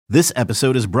This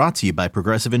episode is brought to you by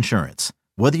Progressive Insurance.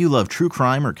 Whether you love true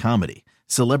crime or comedy,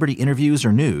 celebrity interviews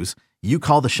or news, you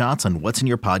call the shots on what's in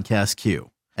your podcast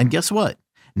queue. And guess what?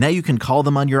 Now you can call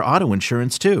them on your auto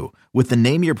insurance too with the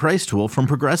Name Your Price tool from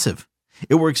Progressive.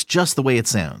 It works just the way it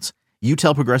sounds. You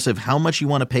tell Progressive how much you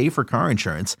want to pay for car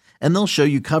insurance, and they'll show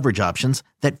you coverage options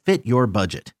that fit your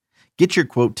budget. Get your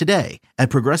quote today at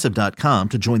Progressive.com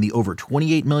to join the over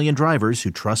 28 million drivers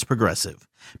who trust Progressive.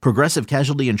 Progressive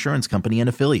Casualty Insurance Company and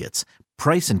Affiliates.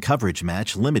 Price and coverage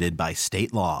match limited by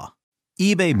state law.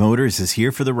 eBay Motors is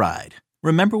here for the ride.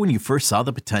 Remember when you first saw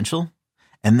the potential?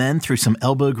 And then through some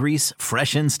elbow grease,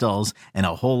 fresh installs, and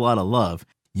a whole lot of love,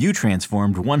 you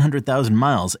transformed 100,000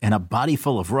 miles and a body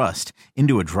full of rust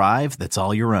into a drive that's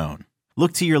all your own.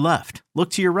 Look to your left.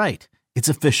 Look to your right. It's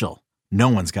official. No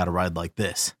one's got a ride like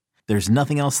this. There's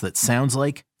nothing else that sounds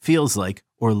like, feels like,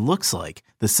 or looks like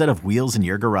the set of wheels in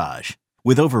your garage.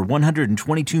 With over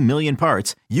 122 million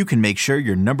parts, you can make sure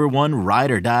your number one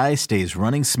ride or die stays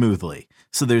running smoothly.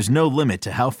 So there's no limit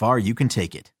to how far you can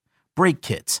take it. Brake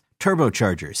kits,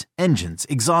 turbochargers, engines,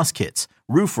 exhaust kits,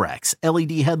 roof racks,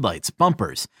 LED headlights,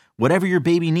 bumpers, whatever your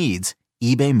baby needs,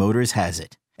 eBay Motors has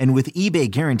it. And with eBay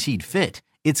Guaranteed Fit,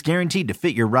 it's guaranteed to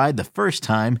fit your ride the first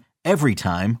time, every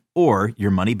time, or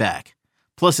your money back.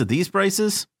 Plus, at these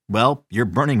prices, well, you're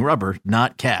burning rubber,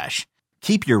 not cash.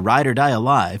 Keep your ride or die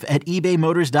alive at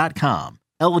ebaymotors.com.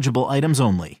 Eligible items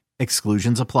only.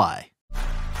 Exclusions apply.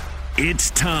 It's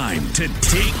time to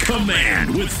take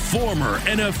command with former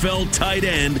NFL tight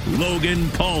end Logan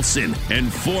Paulsen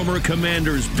and former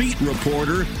Commanders beat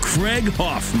reporter Craig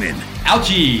Hoffman.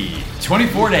 Ouchie!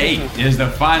 24-8 is the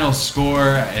final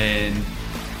score in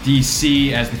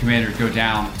DC as the Commanders go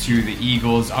down to the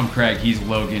Eagles. I'm Craig, he's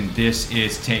Logan. This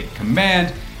is Take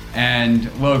Command.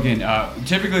 And Logan,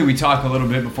 typically we talk a little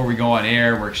bit before we go on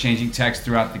air. We're exchanging texts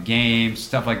throughout the game,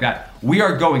 stuff like that. We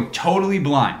are going totally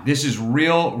blind. This is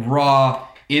real, raw,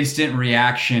 instant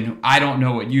reaction. I don't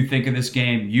know what you think of this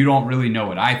game. You don't really know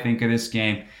what I think of this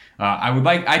game.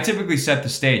 I typically set the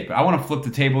stage, but I want to flip the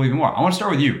table even more. I want to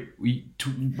start with you.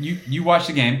 You watched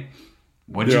the game.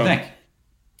 What did you think?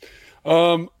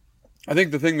 I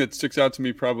think the thing that sticks out to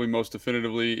me probably most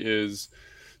definitively is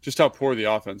just how poor the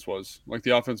offense was. Like,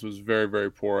 the offense was very,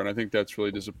 very poor, and I think that's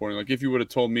really disappointing. Like, if you would have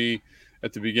told me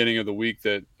at the beginning of the week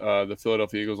that the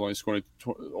Philadelphia Eagles only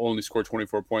scored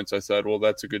 24 points, I said, well,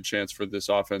 that's a good chance for this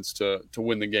offense to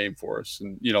win the game for us.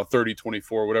 And,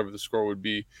 30-24, whatever the score would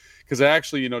be. Because I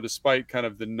actually, despite kind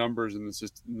of the numbers and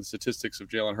the statistics of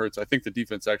Jalen Hurts, I think the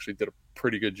defense actually did a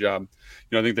pretty good job.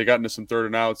 I think they got into some third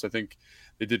and outs. I think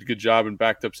they did a good job in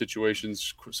backed up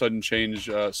situations, sudden changes.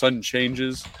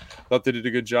 Thought they did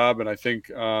a good job. And I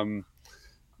think,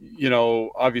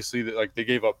 obviously they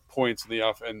gave up points in the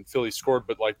off and Philly scored,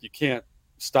 but you can't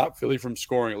stop Philly from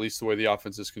scoring, at least the way the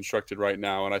offense is constructed right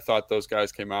now. And I thought those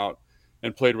guys came out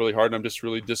and played really hard. And I'm just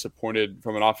really disappointed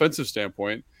from an offensive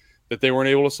standpoint that they weren't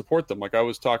able to support them. Like, I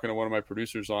was talking to one of my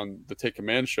producers on the Take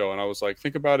Command show, and I was like,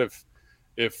 think about if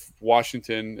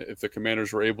the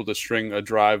Commanders were able to string a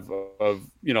drive of,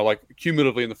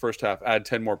 cumulatively in the first half, add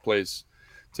 10 more plays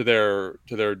to their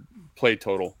play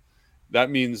total. That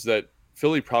means that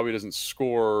Philly probably doesn't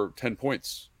score 10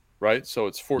 points, right? So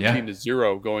it's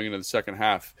 14-0 going into the second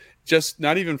half. Just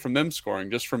not even from them scoring,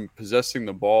 just from possessing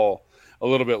the ball a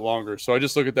little bit longer. So I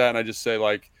just look at that and I just say,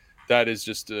 that is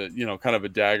just kind of a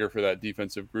dagger for that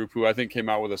defensive group, who I think came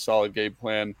out with a solid game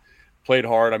plan, played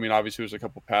hard. I mean, obviously, there was a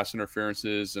couple pass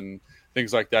interferences and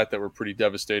things like that were pretty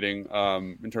devastating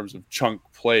in terms of chunk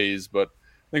plays. But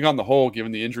I think on the whole,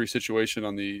 given the injury situation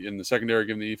in the secondary,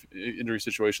 given the injury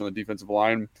situation on the defensive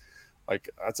line,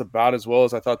 that's about as well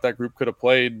as I thought that group could have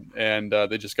played. And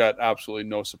they just got absolutely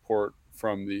no support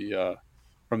from the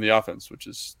offense, which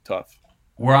is tough.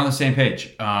 We're on the same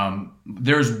page.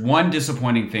 There's one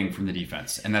disappointing thing from the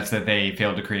defense, and that's that they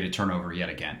failed to create a turnover yet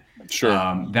again. Sure.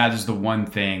 That is the one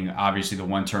thing. Obviously, the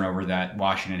one turnover that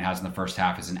Washington has in the first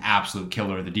half is an absolute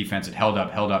killer. The defense had held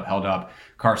up.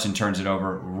 Carson turns it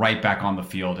over right back on the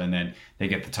field, and then they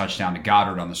get the touchdown to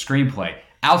Goddard on the screenplay.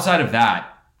 Outside of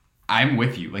that, I'm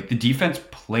with you. The defense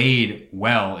played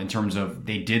well in terms of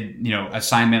they did,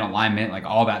 assignment, alignment,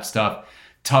 all that stuff.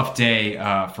 Tough day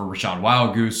for Rashad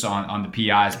Wildgoose on the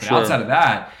PIs. But outside of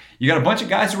that, you got a bunch of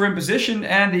guys who were in position,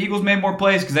 and the Eagles made more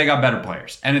plays because they got better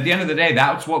players. And at the end of the day,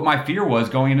 that's what my fear was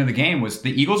going into the game, was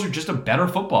the Eagles are just a better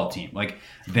football team.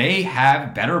 They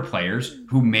have better players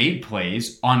who made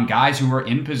plays on guys who were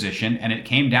in position, and it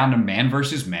came down to man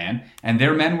versus man, and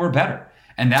their men were better.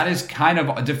 And that is kind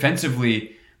of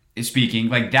defensively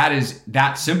speaking, that is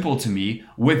that simple to me,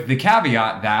 with the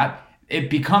caveat that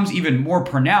it becomes even more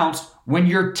pronounced when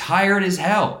you're tired as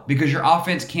hell because your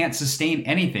offense can't sustain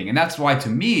anything. And that's why, to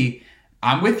me,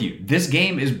 I'm with you. This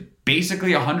game is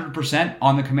basically 100%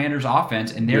 on the Commanders'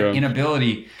 offense and their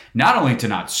inability not only to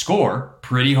not score,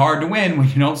 pretty hard to win when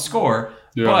you don't score,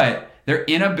 but their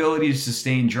inability to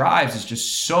sustain drives is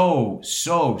just so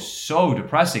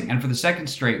depressing. And for the second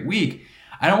straight week,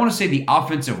 I don't want to say the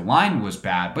offensive line was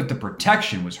bad, but the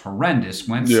protection was horrendous.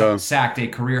 Wentz sacked a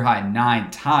career-high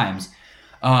 9 times.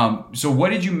 So what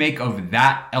did you make of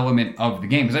that element of the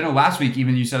game? Because I know last week,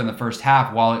 even you said in the first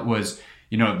half, while it was,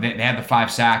 they had the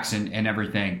 5 sacks and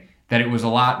everything, that it was a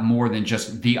lot more than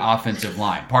just the offensive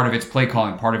line. Part of it's play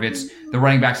calling, part of it's the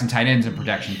running backs and tight ends in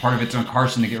protection, part of it's on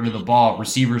Carson to get rid of the ball,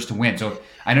 receivers to win. So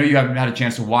I know you haven't had a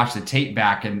chance to watch the tape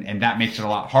back, and that makes it a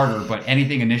lot harder, but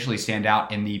anything initially stand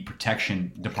out in the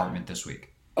protection department this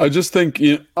week? I just think,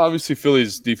 obviously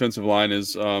Philly's defensive line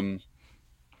is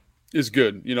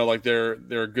good.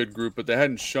 They're a good group, but they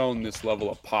hadn't shown this level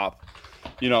of pop,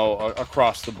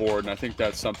 across the board. And I think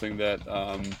that's something that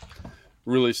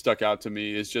really stuck out to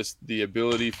me, is just the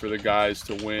ability for the guys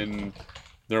to win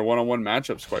their one-on-one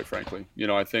matchups, quite frankly.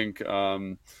 I think,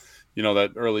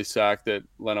 that early sack that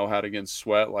Leno had against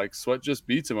Sweat, like Sweat just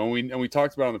beats him. And we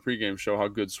talked about on the pregame show how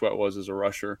good Sweat was as a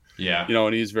rusher. Yeah.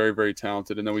 And he's very, very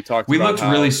talented. And then we looked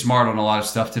really smart on a lot of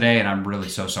stuff today, and I'm really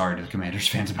so sorry to the Commanders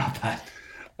fans about that.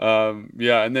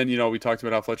 And then, we talked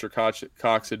about how Fletcher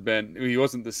Cox had been. He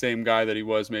wasn't the same guy that he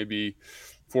was maybe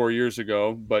 4 years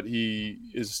ago, but he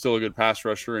is still a good pass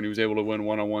rusher, and he was able to win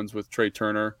one-on-ones with Trey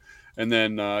Turner. And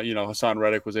then, Hassan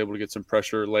Reddick was able to get some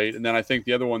pressure late. And then I think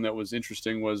the other one that was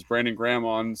interesting was Brandon Graham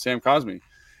on Sam Cosmi.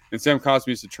 And Sam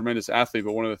Cosmi is a tremendous athlete,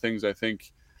 but one of the things I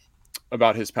think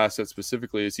about his pass set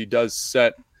specifically is he does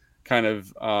set kind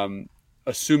of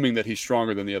assuming that he's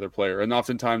stronger than the other player. And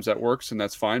oftentimes that works, and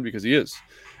that's fine because he is.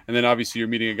 And then obviously you're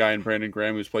meeting a guy in Brandon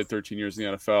Graham who's played 13 years in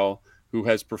the NFL, who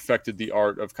has perfected the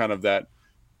art of kind of that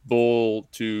bull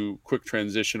to quick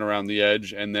transition around the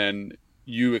edge. And then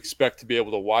you expect to be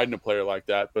able to widen a player like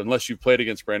that. But unless you've played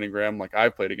against Brandon Graham, like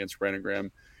I've played against Brandon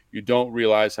Graham, you don't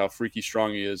realize how freaky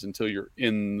strong he is until you're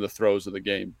in the throes of the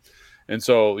game. And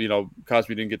so,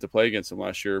 Cosby didn't get to play against him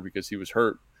last year because he was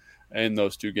hurt in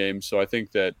those 2 games. So I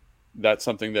think that's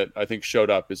something that I think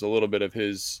showed up, is a little bit of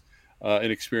his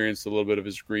inexperience, a little bit of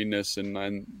his greenness. And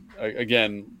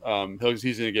again, he's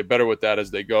going to get better with that as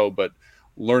they go, but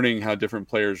learning how different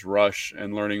players rush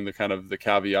and learning the kind of the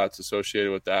caveats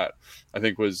associated with that, I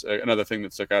think was another thing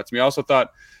that stuck out to me. I also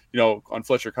thought, on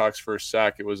Fletcher Cox's first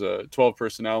sack, it was a 12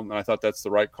 personnel, and I thought that's the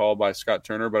right call by Scott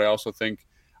Turner. But I also think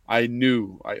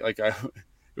it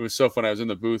was so fun. I was in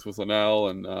the booth with Linnell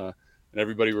and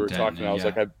everybody we were talking. And I was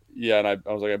I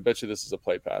bet you this is a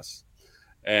play pass,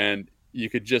 and you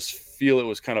could just feel it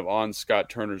was kind of on Scott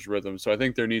Turner's rhythm. So I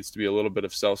think there needs to be a little bit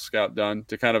of self-scout done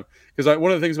to kind of, because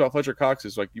one of the things about Fletcher Cox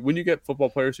is, like, when you get football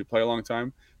players who play a long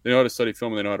time, they know how to study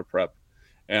film and they know how to prep.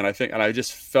 And I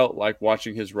just felt like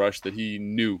watching his rush that he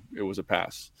knew it was a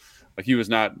pass. Like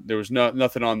there was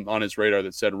nothing on his radar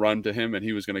that said run to him and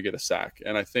he was going to get a sack.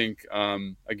 And I think,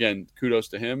 again, kudos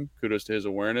to him, kudos to his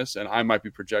awareness. And I might be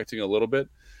projecting a little bit,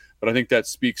 but I think that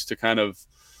speaks to kind of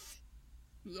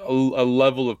a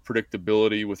level of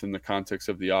predictability within the context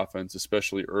of the offense,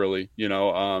 especially early,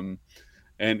 and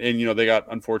they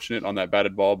got unfortunate on that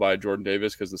batted ball by Jordan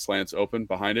Davis because the slant's open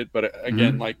behind it. But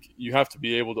again, like, you have to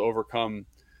be able to overcome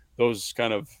those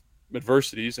kind of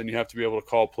adversities, and you have to be able to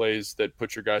call plays that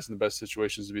put your guys in the best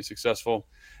situations to be successful.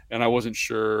 And I wasn't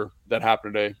sure that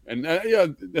happened today. And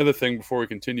the other thing before we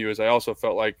continue is I also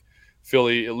felt like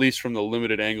Philly, at least from the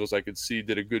limited angles I could see,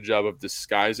 did a good job of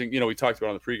disguising. We talked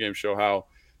about on the pregame show how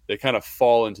they kind of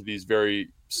fall into these very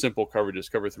simple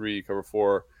coverages, cover 3, cover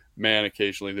 4, man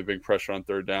occasionally, the big pressure on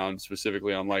third down,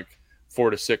 specifically on like 4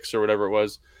 to 6 or whatever it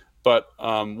was. But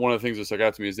one of the things that stuck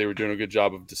out to me is they were doing a good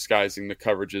job of disguising the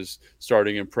coverages,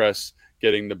 starting in press,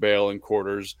 getting the bail in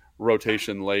quarters,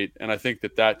 rotation late. And I think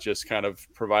that just kind of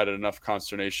provided enough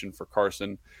consternation for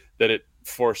Carson that it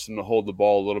forced him to hold the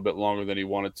ball a little bit longer than he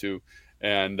wanted to.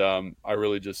 And I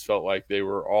really just felt like they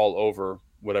were all over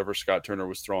whatever Scott Turner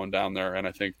was throwing down there. And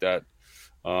I think that,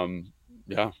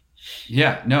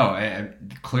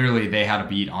 clearly they had a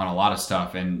beat on a lot of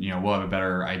stuff. And, we'll have a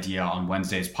better idea on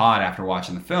Wednesday's pod after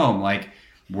watching the film. Like,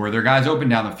 were there guys open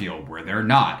down the field? Were there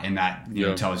not? And that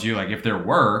tells you, like, if there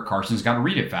were, Carson's got to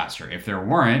read it faster. If there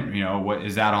weren't, what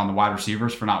is that on the wide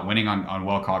receivers for not winning on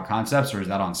well-called concepts, or is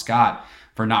that on Scott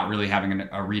for not really having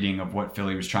a reading of what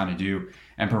Philly was trying to do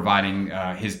and providing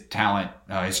his talent,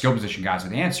 his skill position guys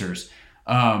with answers?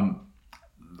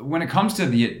 When it comes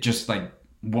to just like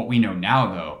what we know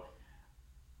now, though,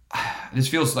 this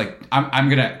feels like I'm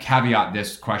going to caveat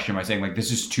this question by saying like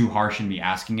this is too harsh in me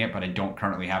asking it, but I don't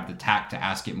currently have the tact to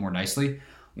ask it more nicely.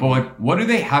 But like, what do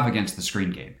they have against the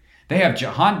screen game? They have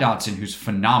Jahan Dotson, who's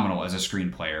phenomenal as a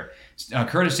screen player,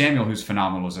 Curtis Samuel, who's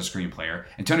phenomenal as a screen player,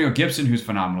 Antonio Gibson, who's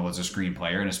phenomenal as a screen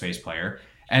player and a space player.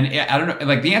 And I don't know,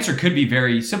 like the answer could be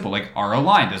very simple. Like our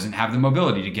O-line doesn't have the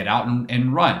mobility to get out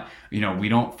and run. You know, we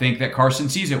don't think that Carson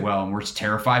sees it well, and we're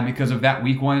terrified because of that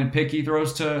week 1 pick he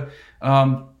throws to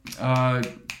number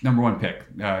 1 pick,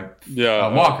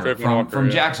 Walker from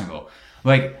Jacksonville.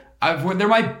 Like there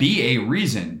might be a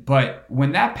reason, but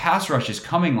when that pass rush is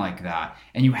coming like that,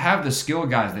 and you have the skill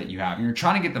guys that you have, and you're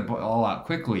trying to get the ball out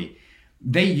quickly,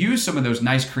 they use some of those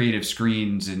nice creative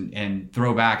screens and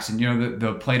throwbacks, and you know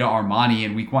the play to Armani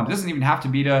in week 1. It doesn't even have to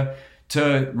be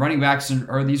to running backs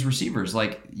or these receivers.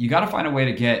 Like you got to find a way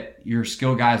to get your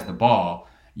skill guys the ball.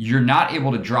 You're not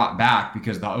able to drop back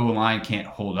because the O-line can't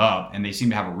hold up, and they seem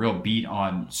to have a real beat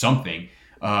on something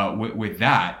with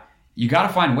that. You got to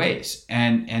find ways,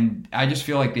 and I just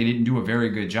feel like they didn't do a very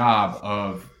good job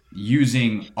of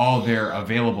using all their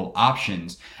available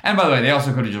options. And by the way, they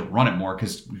also could have just run it more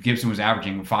because Gibson was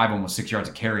averaging 5, almost 6 yards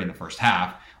a carry in the first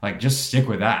half. Like, just stick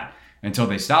with that until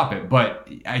they stop it. But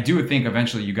I do think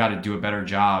eventually you got to do a better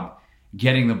job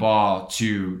getting the ball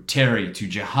to Terry, to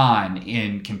Jahan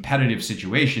in competitive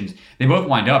situations. They both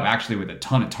wind up actually with a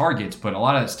ton of targets, but a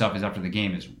lot of that stuff is after the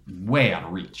game is way out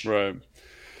of reach. Right.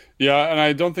 Yeah, and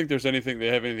I don't think they have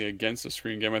anything against the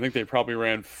screen game. I think they probably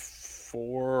ran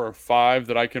 4 or 5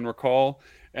 that I can recall.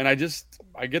 And I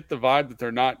get the vibe that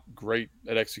they're not great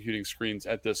at executing screens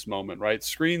at this moment, right?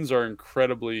 Screens are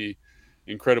incredibly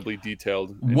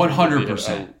detailed.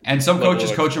 100%. And some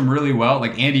coaches coach them really well.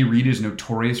 Like Andy Reid is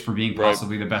notorious for being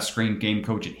possibly the best screen game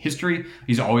coach in history.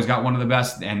 He's always got one of the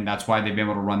best, and that's why they've been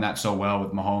able to run that so well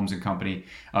with Mahomes and company.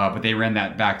 But they ran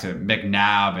that back to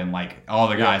McNabb and like all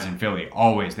the guys in Philly.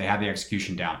 Always, they had the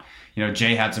execution down. You know,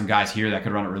 Jay had some guys here that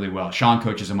could run it really well. Sean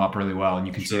coaches them up really well, and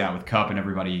you can see that with Kupp and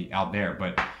everybody out there.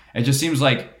 But it just seems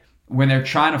like when they're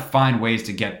trying to find ways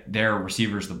to get their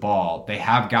receivers the ball, they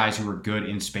have guys who are good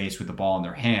in space with the ball in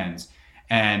their hands.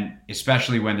 And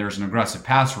especially when there's an aggressive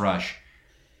pass rush,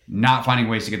 not finding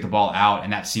ways to get the ball out,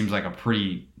 and that seems like a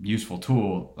pretty useful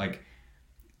tool. Like,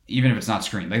 even if it's not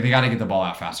screened, like they got to get the ball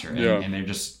out faster, and it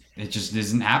just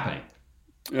isn't happening.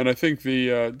 And I think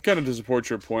the kind of to support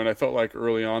your point, I felt like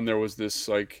early on there was this,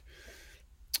 like,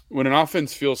 when an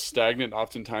offense feels stagnant,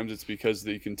 oftentimes it's because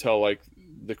you can tell like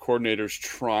the coordinator's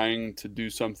trying to do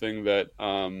something that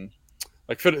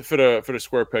like fit a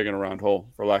square peg in a round hole,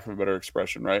 for lack of a better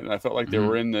expression, right? And I felt like they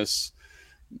were in this,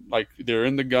 like they're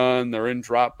in the gun, they're in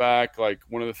drop back. Like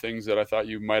one of the things that I thought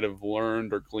you might have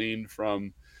learned or gleaned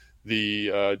from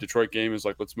the Detroit game is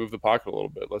like, let's move the pocket a little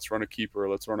bit. Let's run a keeper.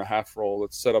 Let's run a half roll.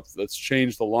 Let's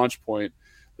change the launch point.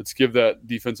 Let's give that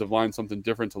defensive line something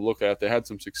different to look at. They had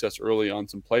some success early on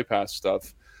some play pass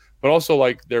stuff, but also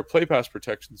like their play pass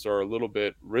protections are a little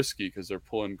bit risky because they're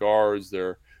pulling guards,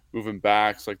 they're moving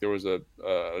backs. Like there was an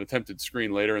attempted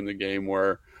screen later in the game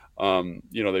where,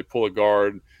 they pull a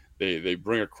guard, they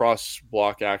bring a cross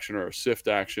block action or a sift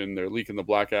action. They're leaking the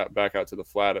back out to the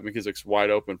flat. McKissick's wide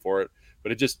open for it,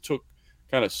 but it just took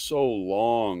kind of so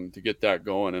long to get that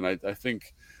going. And I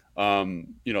think,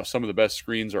 some of the best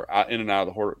screens are in and out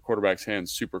of the quarterback's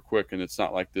hands super quick, and it's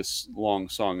not like this long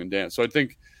song and dance. So I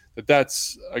think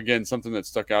that's again something that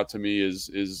stuck out to me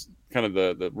is kind of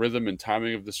the rhythm and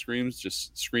timing of the screens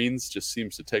just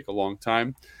seems to take a long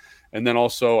time. And then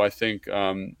also I think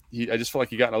I just felt like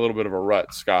he got in a little bit of a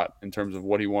rut, Scott, in terms of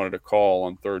what he wanted to call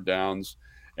on third downs,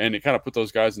 and it kind of put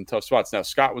those guys in tough spots. Now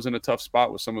Scott was in a tough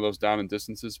spot with some of those down and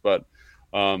distances, but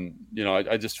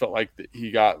I just felt like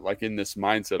he got like in this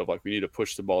mindset of like, we need to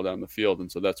push the ball down the field. And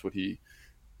so that's what he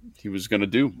was going to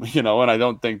do, and I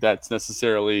don't think that's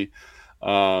necessarily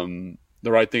the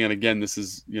right thing. And again, this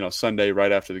is, Sunday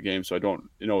right after the game. So I don't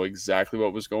know exactly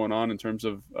what was going on in terms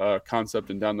of concept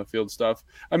and down the field stuff.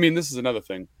 I mean, this is another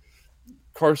thing.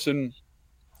 Carson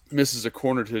misses a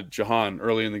corner to Jahan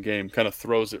early in the game, kind of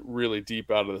throws it really deep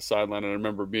out of the sideline. And I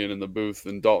remember being in the booth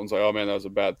and Dalton's like, oh man, that was a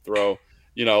bad throw.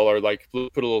 Or like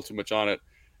put a little too much on it.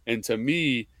 And to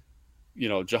me,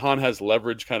 Jahan has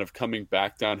leverage kind of coming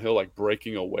back downhill, like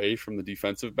breaking away from the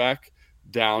defensive back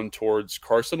down towards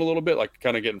Carson a little bit, like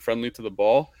kind of getting friendly to the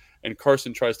ball. And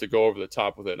Carson tries to go over the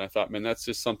top with it. And I thought, man, that's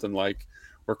just something like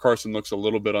where Carson looks a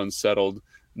little bit unsettled.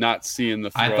 not seeing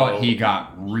the throw. I thought he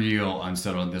got real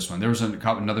unsettled in this one. There was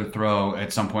another throw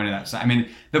at some point in that. I mean,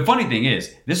 the funny thing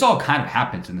is, this all kind of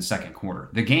happens in the second quarter.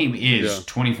 The game is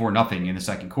 24-0 in the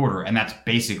second quarter, and that's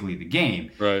basically the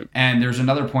game. Right. And there's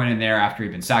another point in there after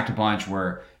he'd been sacked a bunch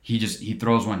where he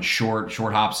throws one short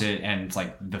hops it, and it's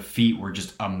like the feet were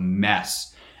just a mess.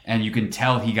 And you can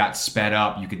tell he got sped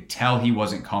up. You could tell he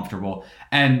wasn't comfortable.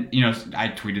 And, I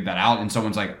tweeted that out, and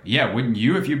someone's like, yeah, wouldn't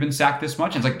you if you've been sacked this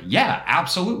much? And it's like, yeah,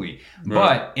 absolutely.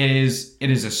 Right. But it is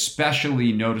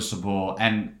especially noticeable,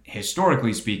 and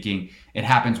historically speaking, it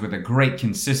happens with a great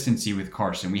consistency with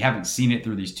Carson. We haven't seen it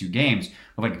through these two games,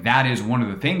 but that is one of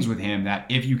the things with him, that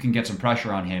if you can get some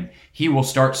pressure on him, he will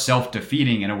start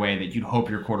self-defeating in a way that you'd hope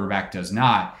your quarterback does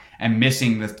not, and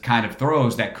missing the kind of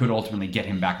throws that could ultimately get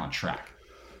him back on track.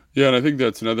 Yeah, and I think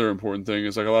that's another important thing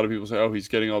is a lot of people say, oh, he's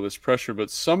getting all this pressure,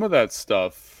 but some of that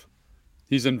stuff,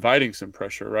 he's inviting some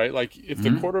pressure, right? Like if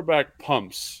the quarterback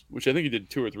pumps, which I think he did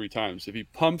 2 or 3 times, if he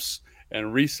pumps and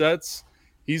resets,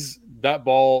 that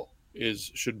ball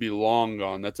should be long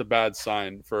gone. That's a bad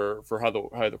sign for how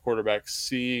the quarterback's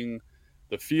seeing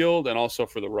the field and also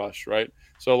for the rush, right?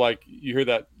 So you hear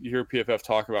PFF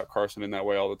talk about Carson in that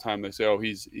way all the time. They say, oh,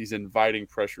 he's inviting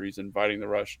pressure, he's inviting the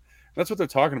rush. That's what they're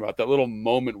talking about, that little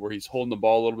moment where he's holding the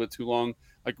ball a little bit too long.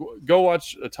 Go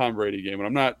watch a Tom Brady game.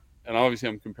 And obviously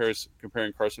I'm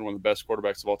comparing Carson to one of the best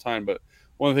quarterbacks of all time, but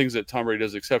one of the things that Tom Brady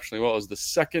does exceptionally well is the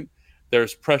second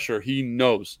there's pressure, he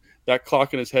knows that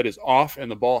clock in his head is off and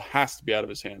the ball has to be out of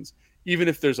his hands. Even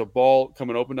if there's a ball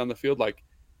coming open down the field,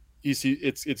 it's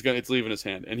leaving his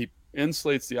hand. And he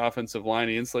insulates the offensive line,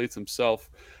 he insulates himself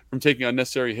from taking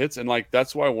unnecessary hits. And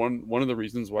that's why one of the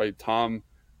reasons why Tom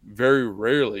very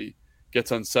rarely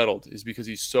gets unsettled is because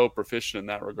he's so proficient in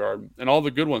that regard. And all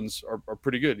the good ones are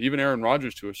pretty good. Even Aaron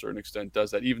Rodgers, to a certain extent,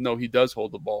 does that, even though he does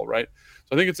hold the ball, right?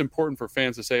 So I think it's important for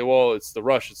fans to say, well, it's the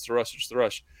rush.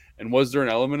 And was there an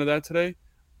element of that today?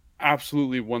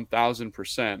 Absolutely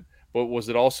 1,000%. But was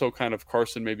it also kind of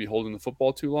Carson maybe holding the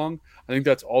football too long? I think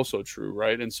that's also true,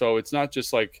 right? And so it's not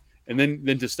just and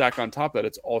then to stack on top of that,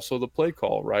 it's also the play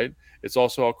call, right? It's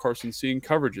also how Carson's seeing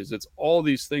coverages. It's all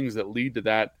these things that lead to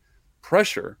that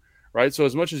pressure, right? So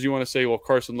as much as you want to say, well,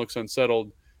 Carson looks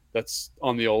unsettled, that's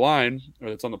on the O-line or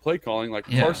that's on the play calling,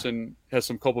 Carson has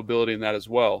some culpability in that as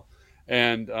well.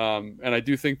 And I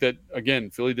do think that, again,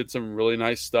 Philly did some really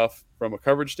nice stuff from a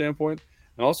coverage standpoint.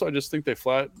 And also I just think they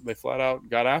flat out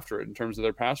got after it in terms of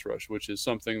their pass rush, which is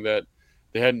something that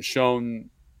they hadn't shown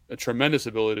a tremendous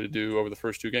ability to do over the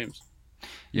first 2 games.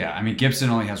 Yeah, I mean, Gibson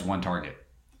only has 1 target.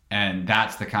 And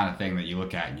that's the kind of thing that you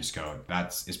look at and you just go,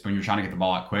 it's when you're trying to get the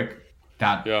ball out quick,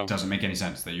 that doesn't make any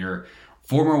sense. That your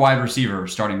former wide receiver,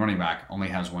 starting running back, only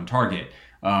has 1 target.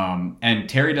 And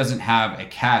Terry doesn't have a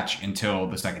catch until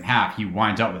the second half. He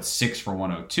winds up with 6 for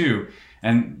 102.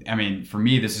 And I mean, for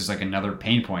me, this is another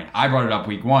pain point. I brought it up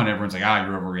week 1. Everyone's like,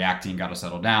 you're overreacting, got to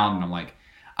settle down. And I'm like,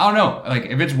 I don't know.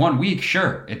 If it's 1 week,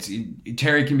 sure,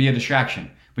 Terry can be a distraction.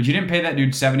 But you didn't pay that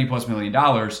dude $70+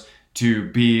 million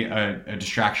to be a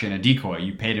distraction, a decoy.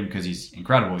 You paid him because he's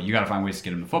incredible. You got to find ways to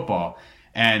get him the football.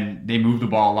 And they move the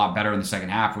ball a lot better in the second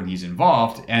half when he's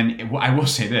involved. And I will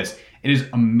say this. It is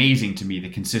amazing to me the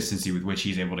consistency with which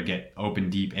he's able to get open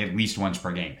deep at least once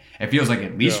per game. It feels like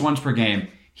at least once per game,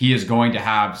 he is going to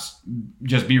have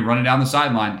just be running down the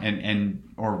sideline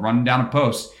or running down a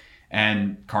post,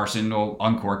 and Carson will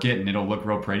uncork it and it'll look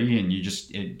real pretty.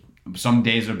 And some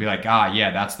days it'll be like,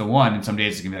 yeah, that's the one. And some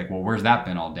days it's going to be like, well, where's that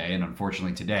been all day? And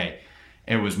unfortunately today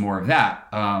it was more of that.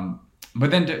 But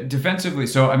then defensively,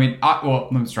 so, I mean,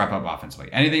 let's wrap up offensively.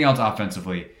 Anything else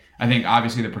offensively? I think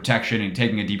obviously the protection and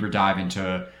taking a deeper dive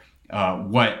into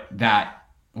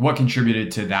what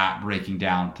contributed to that breaking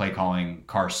down, play calling,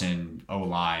 Carson,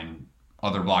 O-line,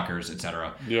 other blockers,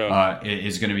 etc.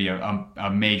 Is going to be a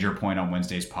major point on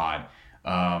Wednesday's pod.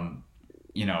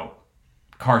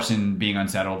 Carson being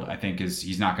unsettled, I think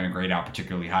he's not going to grade out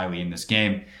particularly highly in this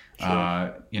game.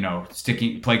 Sure.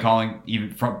 Sticking play calling,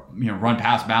 even from run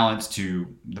pass balance to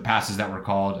the passes that were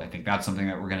called. I think that's something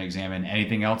that we're going to examine.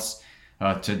 Anything else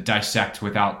to dissect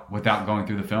without going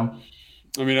through the film?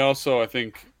 I mean, also I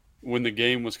think when the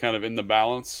game was kind of in the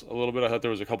balance a little bit, I thought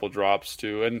there was a couple drops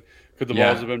too. And could the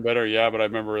balls have been better? Yeah, but I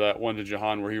remember that one to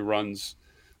Jahan where he runs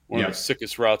one of the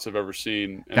sickest routes I've ever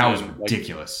seen. And that was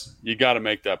ridiculous. You got to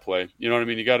make that play. You know what I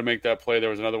mean? You got to make that play. There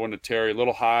was another one to Terry, a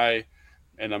little high.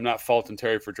 And I'm not faulting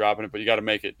Terry for dropping it, but you got to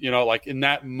make it. In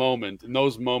that moment, in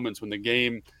those moments when the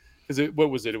game, because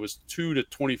what was it? It was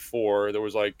 2-24. There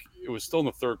was it was still in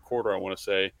the third quarter, I want to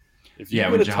say. If you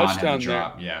get a touchdown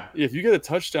there, if you get a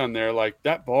touchdown there,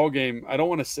 that ball game, I don't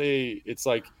want to say it's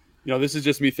this is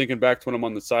just me thinking back to when I'm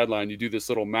on the sideline. You do this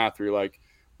little math where you're like,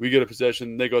 we get a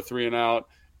possession, they go 3 and out,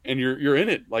 and you're in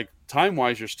it. Like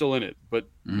time-wise, you're still in it. But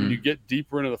when you get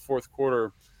deeper into the fourth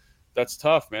quarter, that's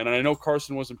tough, man. And I know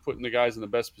Carson wasn't putting the guys in the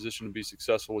best position to be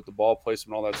successful with the ball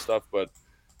placement and all that stuff, but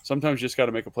sometimes you just got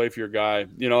to make a play for your guy,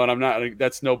 you know. And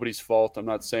that's nobody's fault. I'm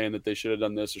not saying that they should have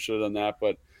done this or should have done that,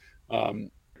 but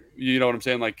you know what I'm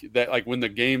saying? Like that, like when the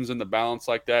game's in the balance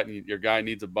like that, and your guy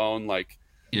needs a bone, like.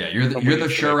 Yeah, you're the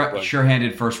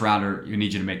sure-handed first rounder. You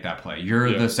need you to make that play.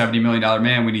 You're the $70 million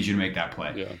man. We need you to make that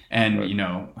play. Yeah, and you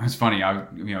know, it's funny.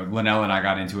 Linnell and I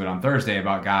got into it on Thursday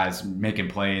about guys making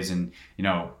plays, and you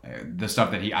know, the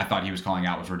stuff that I thought he was calling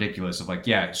out was ridiculous. Of like,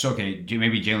 yeah, it's okay.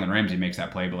 Maybe Jalen Ramsey makes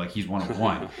that play, but like he's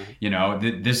 1-on-1. You know,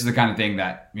 this is the kind of thing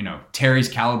that, you know, Terry's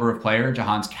caliber of player,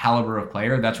 Jahan's caliber of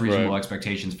player. That's reasonable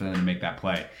expectations for them to make that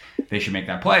play. They should make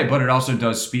that play, but it also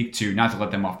does speak to, not to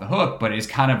let them off the hook, but it's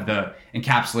kind of the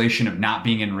encapsulation of not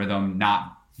being in rhythm,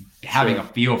 not having a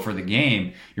feel for the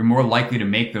game. You're more likely to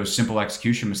make those simple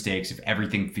execution mistakes if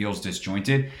everything feels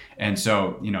disjointed. And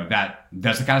so, you know,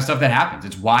 that's the kind of stuff that happens.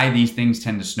 It's why these things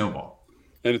tend to snowball.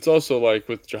 And it's also like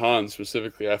with Jahan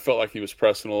specifically, I felt like he was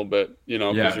pressing a little bit, you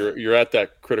know, because you're at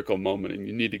that critical moment and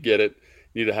you need to get it.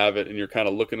 Need to have it, and you're kind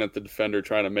of looking at the defender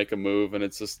trying to make a move, and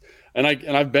it's just, and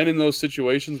I've been in those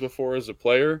situations before as a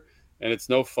player, and it's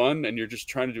no fun, and you're just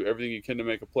trying to do everything you can to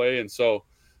make a play, and so,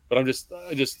 but I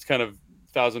just kind of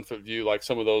 1,000-foot view, like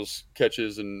some of those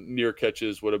catches and near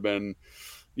catches would have been,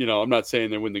 you know, I'm not saying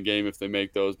they win the game if they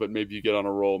make those, but maybe you get on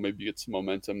a roll, maybe you get some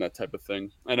momentum, that type of thing.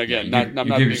 And again, I'm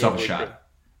not give yourself a shot.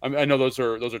 I know those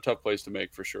are tough plays to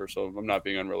make for sure, so I'm not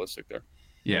being unrealistic there.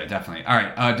 Yeah, definitely. All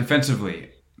right,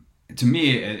 defensively. To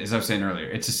me, as I was saying earlier,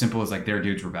 it's as simple as like their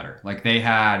dudes were better. Like they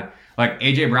had like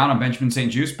A.J. Brown on Benjamin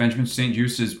St-Juste. Benjamin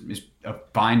St-Juste is a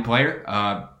fine player.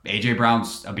 A.J.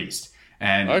 Brown's a beast.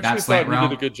 And I actually thought he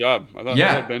did a good job. I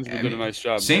thought Benjamin did a nice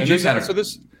job. St-Juste had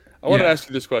I want to ask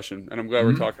you this question, and I'm glad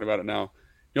we're talking about it now.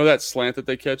 You know that slant that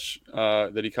they catch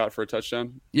that he caught for a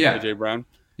touchdown? Yeah. A.J. Brown?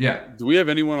 Yeah. Do we have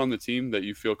anyone on the team that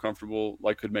you feel comfortable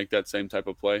like could make that same type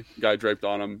of play? Guy draped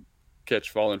on him, catch,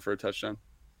 fall in for a touchdown?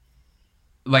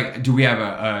 Like, do we have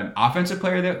an offensive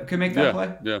player that could make that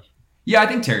play? Yeah, I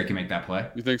think Terry can make that play.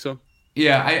 You think so?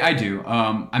 Yeah, I do.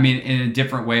 I mean, in a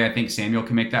different way, I think Samuel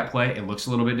can make that play. It looks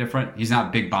a little bit different. He's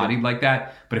not big-bodied like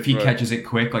that, but if he catches it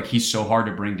quick, like he's so hard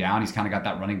to bring down. He's kind of got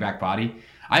that running back body.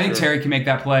 I think Terry can make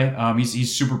that play.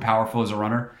 He's super powerful as a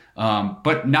runner,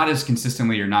 but not as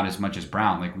consistently or not as much as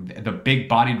Brown. Like the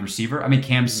big-bodied receiver. I mean,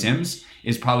 Cam Sims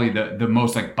is probably the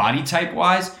most like body type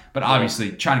wise, but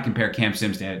obviously trying to compare Cam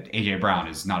Sims to A.J. Brown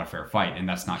is not a fair fight, and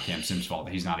that's not Cam Sims' fault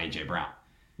that he's not A.J. Brown.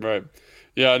 Right.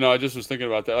 Yeah, no, I just was thinking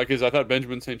about that. Like, I thought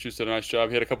Benjamin St-Juste did a nice job.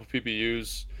 He had a couple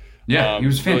PPUs. Yeah, he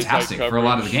was fantastic for a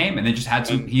lot of the game, and then just had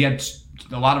he had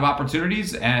a lot of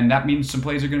opportunities, and that means some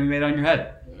plays are going to be made on your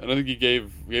head. And I think he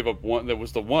gave up one. That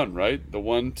was the one, right? The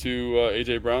one to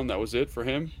A.J. Brown. That was it for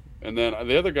him. And then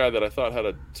the other guy that I thought had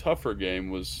a tougher game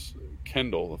was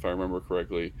Kendall, if I remember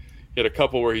correctly. He had a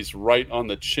couple where he's right on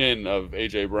the chin of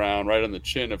A.J. Brown, right on the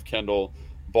chin of Kendall.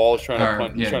 Ball's trying to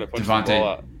punch the ball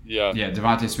out. Yeah,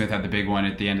 Devontae Smith had the big one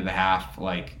at the end of the half.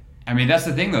 Like, I mean, that's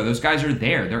the thing, though. Those guys are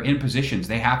there. They're in positions.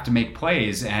 They have to make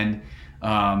plays. And,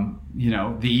 you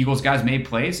know, the Eagles guys made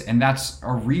plays, and that's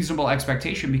a reasonable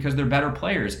expectation because they're better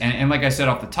players. And like I said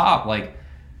off the top, like,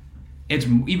 it's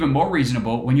even more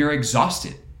reasonable when you're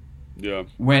exhausted. Yeah.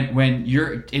 When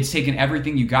it's taken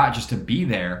everything you got just to be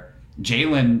there.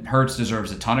 Jalen Hurts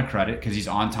deserves a ton of credit because he's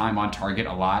on time, on target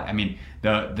a lot. I mean,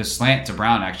 the slant to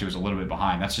Brown actually was a little bit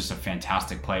behind. That's just a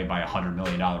fantastic play by a $100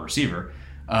 million receiver.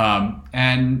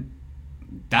 And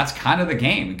that's kind of the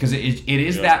game because it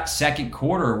is that second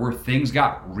quarter where things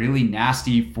got really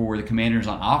nasty for the Commanders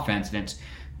on offense. And it's,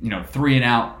 you know, 3 and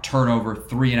out, turnover,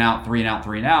 3 and out, 3 and out,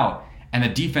 3 and out. And the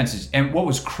defense is, and what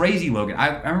was crazy, Logan,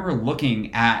 I remember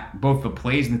looking at both the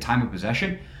plays and the time of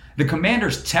possession. The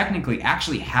Commanders technically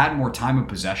actually had more time of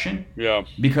possession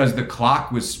because the clock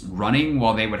was running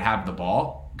while they would have the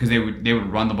ball because they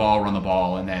would run the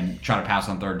ball, and then try to pass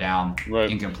on third down,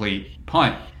 incomplete,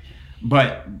 punt.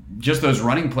 But just those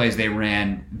running plays they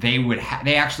ran,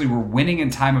 they actually were winning in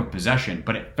time of possession,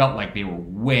 but it felt like they were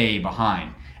way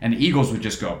behind. And the Eagles would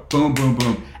just go boom, boom,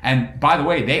 boom. And by the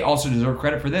way, they also deserve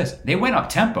credit for this. They went up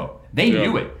tempo. They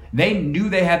knew it. They knew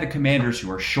they had the Commanders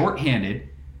who are shorthanded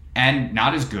and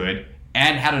not as good,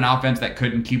 and had an offense that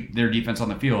couldn't keep their defense on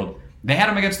the field. They had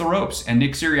them against the ropes, and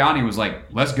Nick Sirianni was like,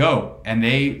 let's go. And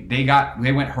they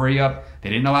went hurry up. They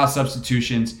didn't allow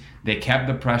substitutions. They kept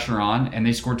the pressure on, and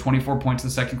they scored 24 points in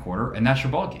the second quarter, and that's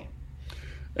your ball game.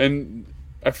 And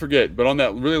I forget, but on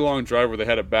that really long drive where they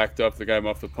had it backed up, the guy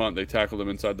off the punt, they tackled him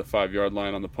inside the 5-yard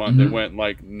line on the punt. They went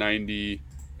like 98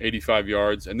 85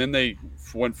 yards, and then they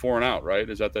went 4 and out, right?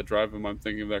 Is that drive? Am I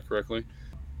thinking of that correctly?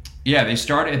 Yeah, they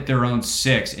start at their own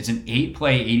 6. It's an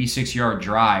 8-play, 86-yard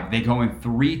drive. They go in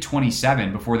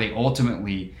 3:27 before they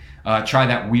ultimately try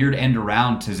that weird end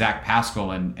around to Zach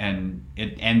Pascal, and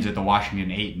it ends at the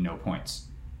Washington 8 and no points.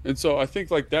 And so I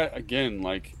think like that, again,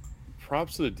 like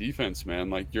props to the defense, man.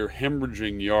 Like you're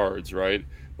hemorrhaging yards, right?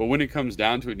 But when it comes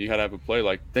down to it and you got to have a play,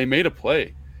 like they made a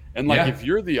play. And like if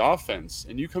you're the offense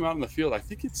and you come out on the field, I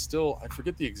think it's still, I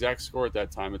forget the exact score at that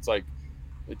time. It's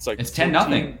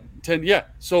 10-0. 10, yeah.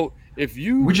 So if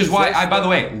you, which is why I, by the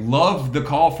way, love the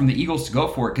call from the Eagles to go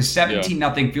for it, because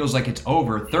 17-0 feels like it's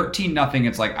over. 13-0,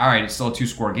 it's like, all right, it's still a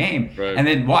 2-score game. Right. And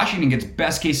then Washington gets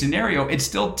best case scenario, it's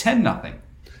still 10-0.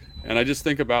 And I just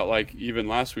think about like even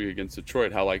last week against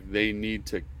Detroit, how like they need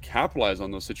to capitalize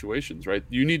on those situations, right?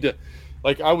 You need to,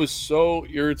 like I was so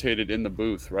irritated in the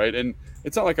booth, right? And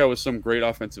it's not like I was some great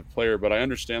offensive player, but I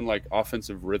understand like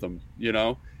offensive rhythm, you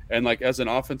know? And like as an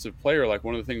offensive player, like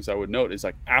one of the things I would note is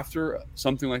like after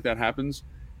something like that happens,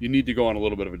 you need to go on a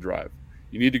little bit of a drive.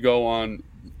 You need to go on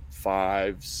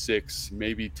 5, 6,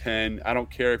 maybe 10. I don't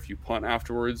care if you punt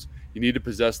afterwards. You need to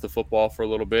possess the football for a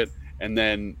little bit, and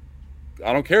then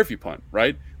I don't care if you punt,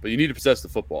 right? But you need to possess the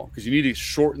football because you need to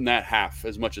shorten that half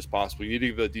as much as possible. You need to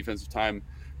give the defensive time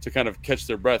to kind of catch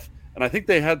their breath. And I think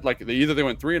they had like either they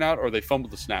went 3 and out or they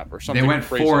fumbled the snap or something. They went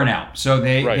 4 and out. So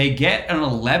they get an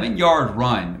 11-yard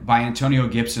run by Antonio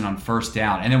Gibson on first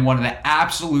down, and then one of the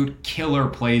absolute killer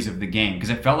plays of the game, because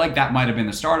it felt like that might have been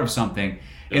the start of something,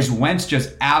 is Wentz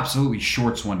just absolutely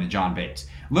shorts one to John Bates.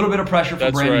 A little bit of pressure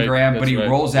for Brandon Graham, but he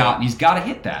rolls out and he's got to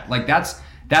hit that. Like that's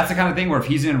the kind of thing where if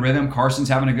he's in rhythm, Carson's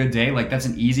having a good day, like that's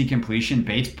an easy completion.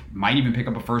 Bates might even pick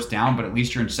up a first down, but at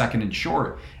least you're in 2nd and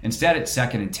short. Instead, it's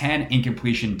 2nd and 10,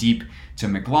 incompletion deep to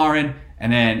McLaurin,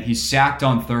 and then he's sacked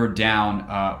on 3rd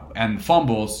down and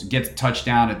fumbles, gets a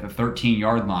touchdown at the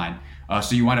 13-yard line.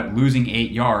 So you wind up losing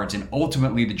 8 yards, and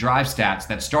ultimately the drive stats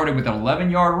that started with an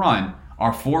 11-yard run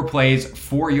are 4 plays,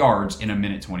 4 yards in a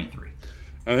minute 23.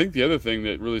 I think the other thing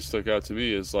that really stuck out to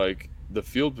me is like the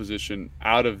field position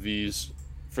out of these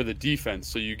for the defense.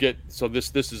 So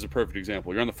this is a perfect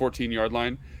example. You're on the 14-yard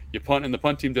line, you punt, and the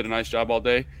punt team did a nice job all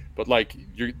day, but like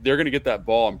they're going to get that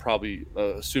ball, I'm probably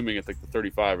assuming at like the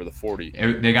 35 or the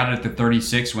 40. They got it at the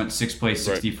 36, went 6 plays,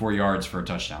 64 yards for a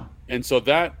touchdown. And so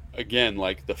that, again,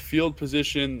 like the field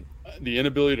position, the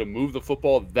inability to move the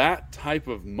football, that type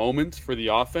of moment for the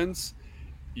offense,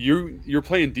 you're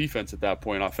playing defense at that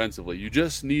point offensively. You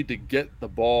just need to get the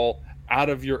ball out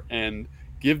of your end,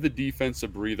 give the defense a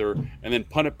breather, and then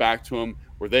punt it back to them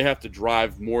where they have to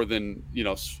drive more than,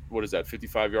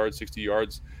 55 yards, 60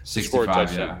 yards to score a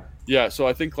touchdown. Yeah, so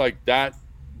I think like that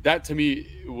to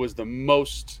me was the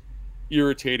most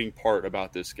irritating part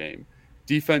about this game.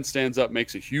 Defense stands up,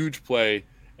 makes a huge play,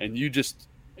 and you just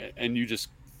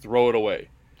throw it away.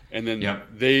 And then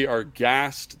they are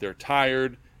gassed, they're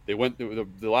tired. They went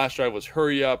the last drive was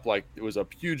hurry up, like it was a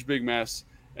huge big mess,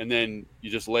 and then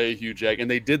you just lay a huge egg. And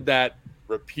they did that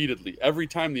repeatedly. Every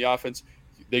time the offense,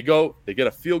 they get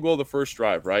a field goal the first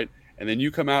drive, right? And then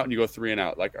you come out and you go 3 and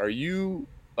out. Like, are you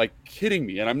like kidding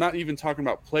me? And I'm not even talking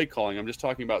about play calling. I'm just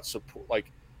talking about support,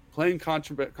 like playing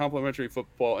complementary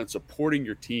football and supporting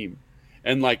your team.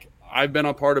 And like, I've been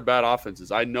a part of bad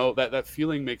offenses. I know that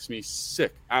feeling makes me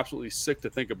sick, absolutely sick to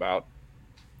think about.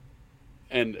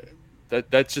 And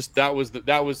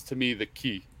that was to me the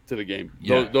key to the game.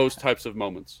 Those types of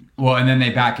moments. Well, and then they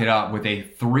back it up with a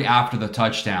 3 after the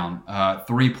touchdown,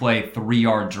 3-play,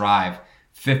 3-yard drive,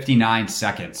 59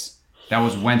 seconds. That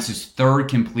was Wentz's 3rd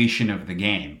completion of the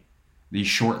game. The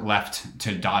short left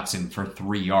to Dotson for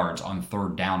 3 yards on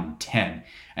 3rd down and 10.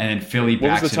 And then Philly backs it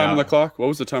up. What was the time on the clock? What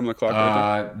was the time on the clock?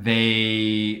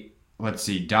 Let's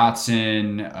see.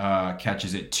 Dotson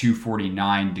catches it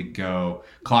 2:49 to go.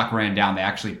 Clock ran down. They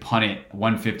actually punt it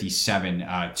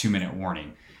 1:57, 2-minute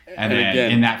warning. And then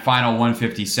again, in that final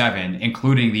 1:57,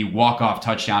 including the walk-off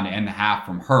touchdown to end the half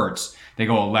from Hurts, they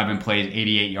go 11 plays,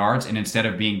 88 yards. And instead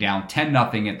of being down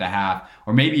 10-0 at the half,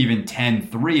 or maybe even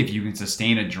 10-3 if you can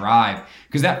sustain a drive,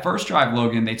 because that first drive,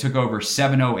 Logan, they took over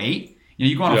 7:08.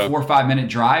 You go on a 4 or 5 minute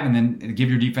drive and then give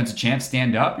your defense a chance,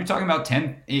 stand up. You're talking about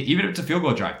 10, even if it's a field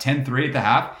goal drive, 10-3 at the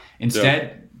half.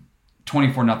 Instead,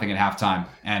 24-0 at halftime,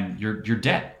 and you're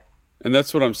dead. And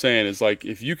that's what I'm saying is like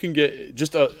if you can get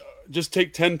just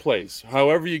take 10 plays,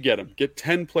 however you get them, get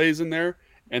 10 plays in there,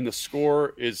 and the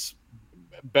score is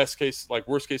best case, like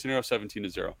worst case scenario,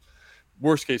 17-0.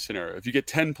 Worst case scenario, if you get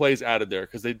 10 plays added there,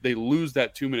 because they lose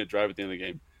that 2-minute drive at the end of the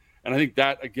game. And I think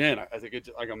that, again,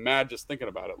 I'm mad just thinking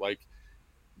about it. Like,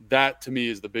 that to me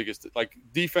is the biggest, like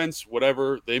defense,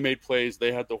 whatever, they made plays,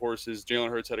 they had the horses.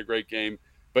 Jalen Hurts had a great game.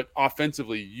 But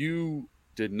offensively, you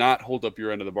did not hold up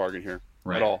your end of the bargain here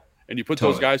at all. And you put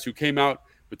Totally. those guys who came out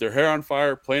with their hair on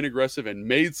fire, playing aggressive, and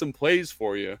made some plays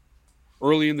for you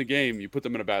early in the game. You put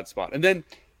them in a bad spot. And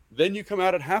then you come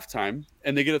out at halftime,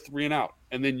 and they get a 3-and-out.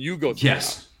 And then you go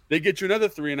 3-and-out. They get you another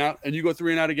 3-and-out, and you go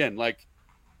 3-and-out again. Like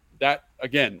that,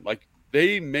 again, like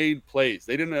they made plays.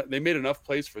 They made enough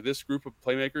plays for this group of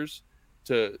playmakers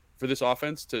for this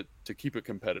offense to keep it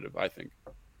competitive, I think.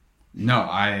 No,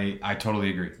 I totally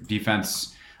agree.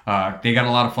 Defense, they got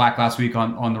a lot of flack last week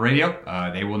on the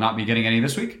radio. They will not be getting any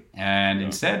this week. And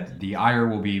instead, the ire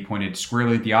will be pointed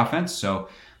squarely at the offense. So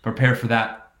prepare for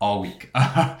that all week.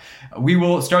 We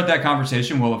will start that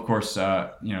conversation. We'll, of course,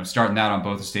 starting that on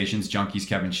both the stations, Junkies,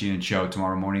 Kevin Sheehan Show,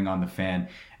 tomorrow morning on The Fan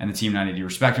and the Team 980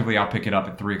 respectively. I'll pick it up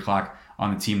at 3 o'clock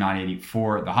on the Team 980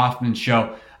 for the Hoffman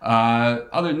Show.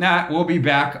 Other than that, we'll be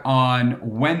back on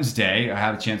Wednesday. I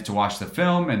had a chance to watch the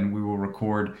film, and we will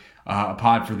record a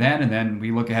pod for then, and then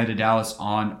we look ahead to Dallas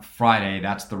on Friday.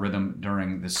 That's the rhythm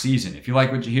during the season. If you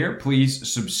like what you hear,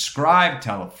 please subscribe,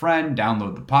 tell a friend,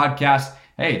 download the podcast.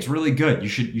 Hey, it's really good. You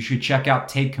should check out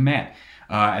Take Command.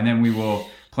 And then we will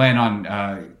plan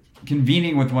on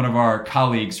convening with one of our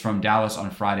colleagues from Dallas on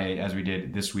Friday, as we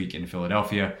did this week in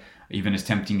Philadelphia, even as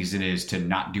tempting as it is to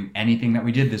not do anything that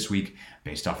we did this week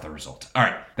based off the result. All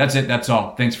right, that's it. That's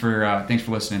all. Thanks for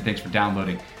listening. Thanks for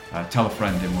downloading. Tell a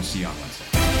friend, and we'll see you on Wednesday.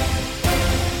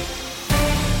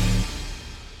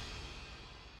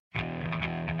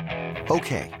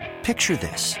 Okay, picture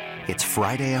this. It's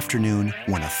Friday afternoon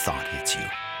when a thought hits you.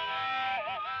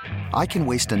 I can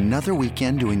waste another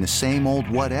weekend doing the same old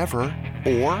whatever,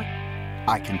 or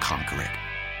I can conquer it.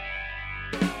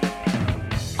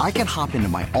 I can hop into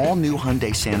my all-new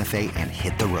Hyundai Santa Fe and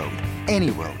hit the road. Any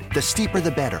road. The steeper,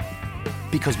 the better.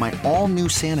 Because my all-new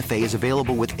Santa Fe is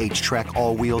available with H-Track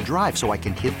all-wheel drive, so I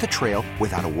can hit the trail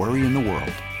without a worry in the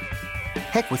world.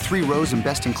 Heck, with 3 rows and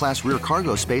best-in-class rear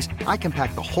cargo space, I can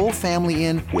pack the whole family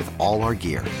in with all our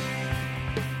gear.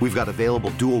 We've got available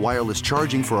dual wireless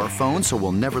charging for our phones, so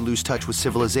we'll never lose touch with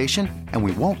civilization, and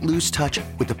we won't lose touch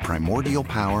with the primordial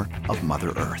power of Mother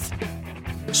Earth.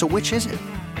 So which is it?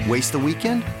 Waste the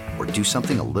weekend or do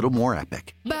something a little more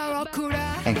epic?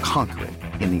 And conquer it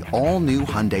in the all-new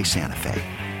Hyundai Santa Fe.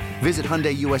 Visit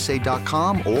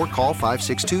HyundaiUSA.com or call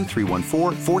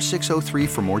 562-314-4603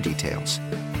 for more details.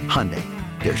 Hyundai,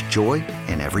 there's joy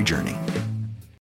in every journey.